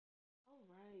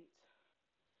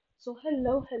So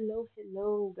hello, hello,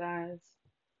 hello, guys.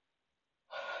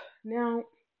 Now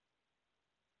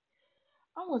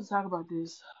I want to talk about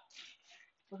this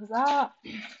because I'm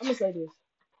gonna say this.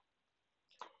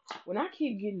 When I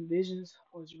keep getting visions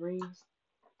or dreams,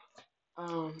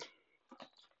 um,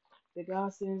 that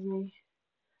God sends me,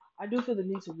 I do feel the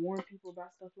need to warn people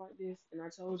about stuff like this. And I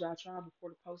told you I tried before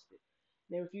to post it.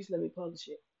 They refused to let me publish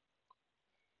it.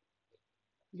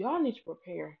 Y'all need to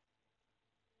prepare.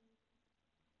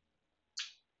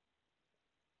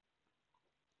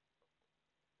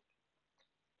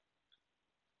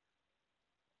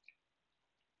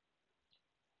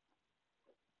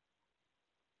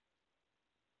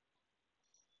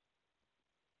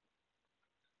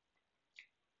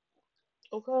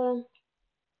 Okay?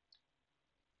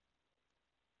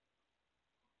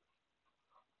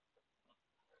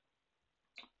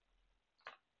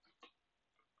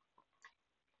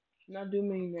 And I do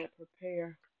mean that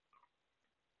prepare.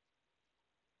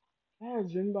 I had a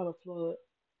dream about a flood.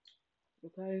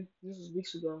 Okay? This was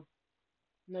weeks ago.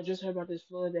 And I just heard about this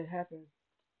flood that happened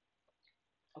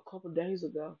a couple days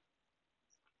ago.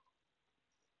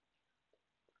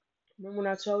 Remember when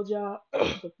I told y'all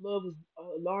the flood was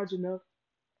large enough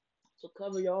to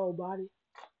cover your whole body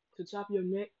to top of your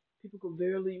neck? People could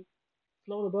barely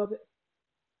float above it.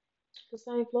 The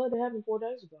same flood that happened 4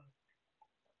 days ago.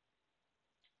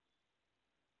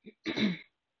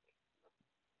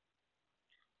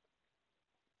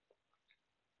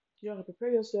 You gotta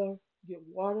prepare yourself. Get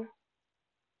water,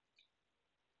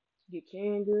 get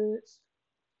canned goods.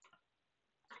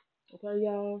 Okay,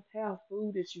 y'all. Have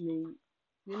food that you need.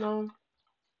 You know,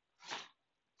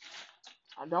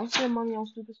 I don't spend money on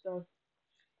stupid stuff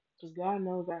because God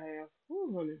knows I have.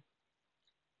 Whew, honey.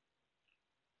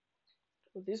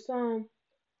 But this time,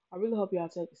 I really hope y'all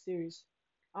take it serious.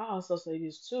 I also say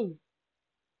this too.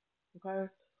 Okay,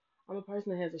 I'm a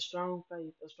person that has a strong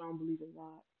faith, a strong belief in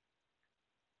God.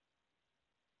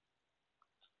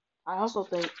 I also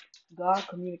think God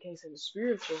communicates in the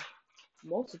spiritual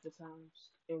multiple times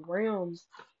in realms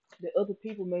that other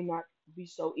people may not be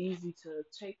so easy to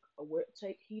take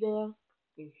heed of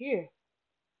and hear.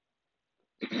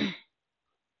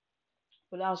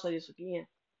 But I'll say this again: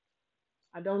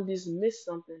 I don't dismiss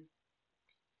something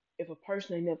if a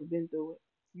person ain't never been through it.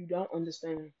 You don't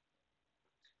understand.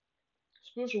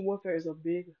 Spiritual warfare is a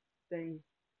big thing,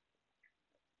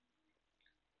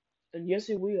 and yes,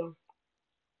 it will.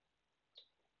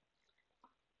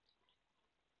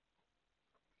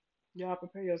 Y'all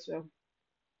prepare yourself.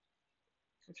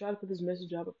 I tried to put this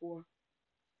message out before.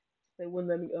 They wouldn't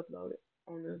let me upload it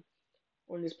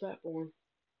on this platform,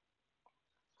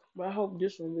 but I hope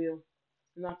this one will.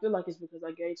 And I feel like it's because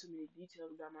I gave too many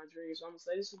details about my dreams. So I'm gonna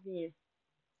say this again.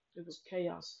 It was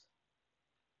chaos.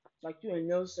 Like you ain't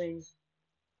never seen.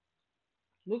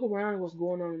 Look around at what's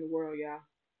going on in the world, y'all.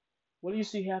 What do you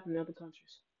see happening in other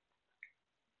countries?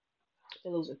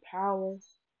 They're losing power.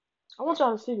 I want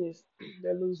y'all to see this.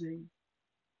 They're losing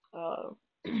uh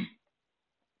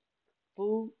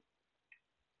food.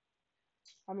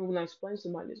 I mean, when I explained to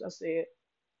somebody this, I said,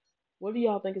 "What do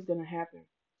y'all think is gonna happen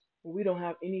when we don't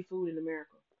have any food in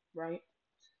America?" Right?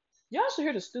 Y'all should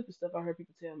hear the stupid stuff I heard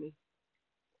people tell me.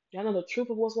 Y'all know the truth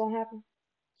of what's gonna happen?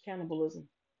 Cannibalism.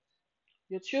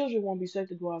 Your children won't be safe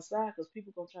to go outside because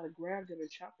people gonna try to grab them and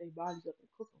chop their bodies up and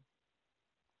cook them.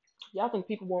 Y'all think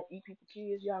people won't eat people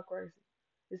kids? Y'all crazy.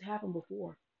 It's happened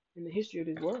before in the history of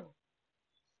this world.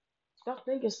 Stop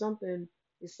thinking something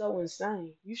is so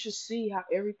insane. You should see how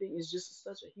everything is just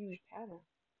such a huge pattern.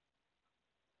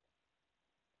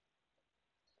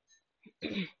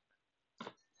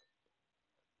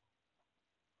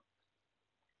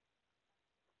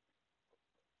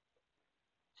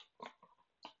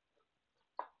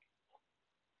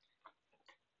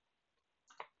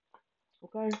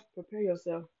 Okay? Prepare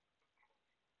yourself.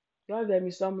 God gave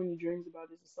me so many dreams about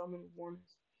this and so many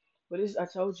warnings. But this, I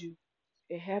told you,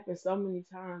 it happened so many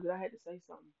times that I had to say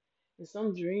something. And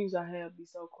some dreams I have be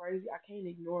so crazy, I can't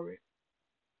ignore it.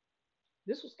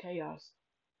 This was chaos.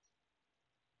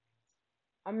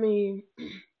 I mean,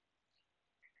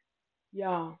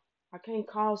 y'all, I can't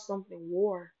call something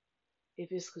war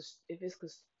if it's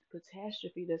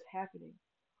catastrophe that's happening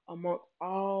among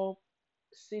all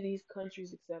cities,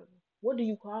 countries, etc. What do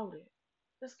you call that?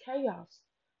 That's chaos.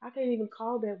 I can't even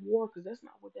call that war because that's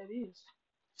not what that is.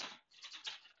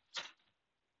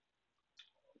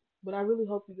 But I really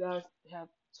hope you guys have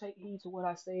take heed to what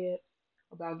I said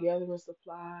about gathering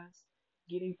supplies,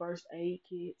 getting first aid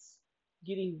kits,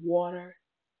 getting water,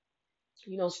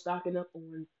 stocking up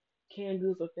on canned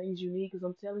goods or things you need. Because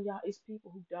I'm telling y'all, it's people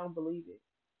who don't believe it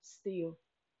still.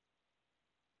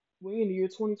 We're in the year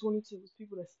 2022. There's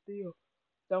people that still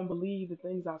don't believe the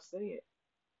things I've said.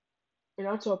 And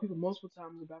I told people multiple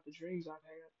times about the dreams I've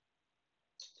had.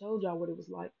 Told y'all what it was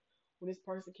like when this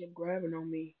person kept grabbing on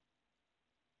me.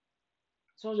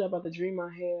 Told y'all about the dream I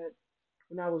had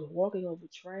when I was walking over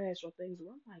trash or things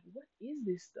where I'm like, what is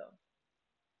this stuff?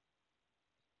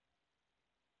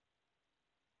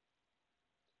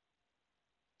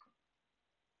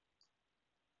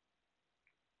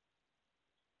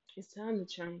 It's time to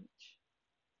change.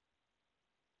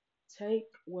 Take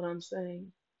what I'm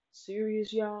saying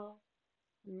serious, y'all.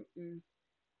 Mm-mm.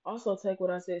 Also, take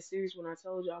what I said serious when I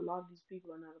told y'all a lot of these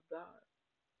people are not of God.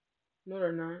 No,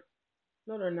 they're not.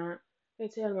 No, they're not. They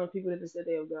tell on people that they said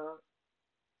they're of God.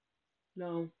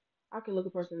 No. I can look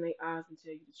a person in their eyes and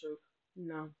tell you the truth.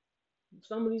 No.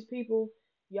 Some of these people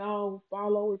y'all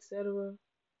follow, etc.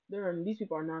 These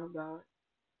people are not of God.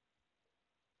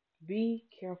 Be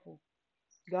careful.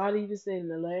 God even said in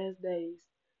the last days,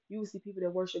 you will see people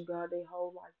that worship God their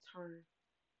whole life turn.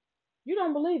 You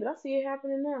don't believe it. I see it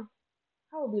happening now.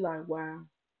 I would be like, wow,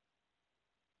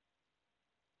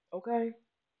 okay,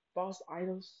 false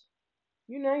idols,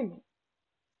 you name it.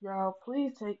 Y'all,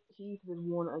 please take heed to this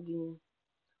warning again.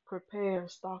 Prepare,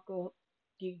 stock up,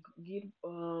 get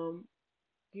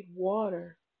get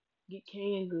water, get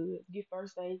canned goods, get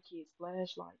first aid kits,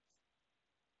 flashlights.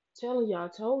 Telling y'all, I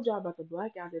told y'all about the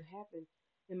blackout that happened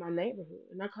in my neighborhood,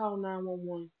 and I called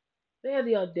 911. They had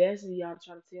the audacity, y'all, to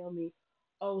try to tell me,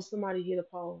 oh, somebody hit a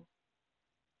pole.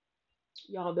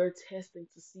 Y'all, they're testing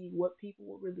to see what people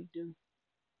will really do.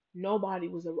 Nobody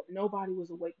was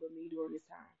awake but me during this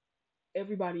time.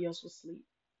 Everybody else was asleep,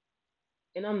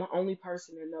 and I'm the only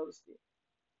person that noticed it.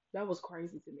 That was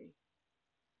crazy to me.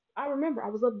 I remember I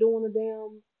was up doing the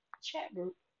damn chat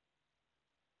group.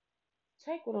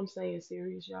 Take what I'm saying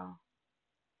serious, y'all.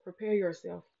 Prepare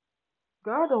yourself.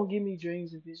 God don't give me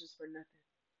dreams and visions for nothing.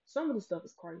 Some of the stuff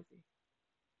is crazy.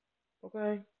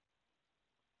 Okay?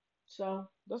 So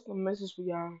that's the message for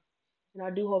y'all. And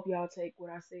I do hope y'all take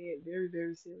what I said very,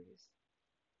 very serious.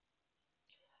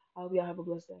 I hope y'all have a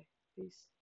blessed day. Peace.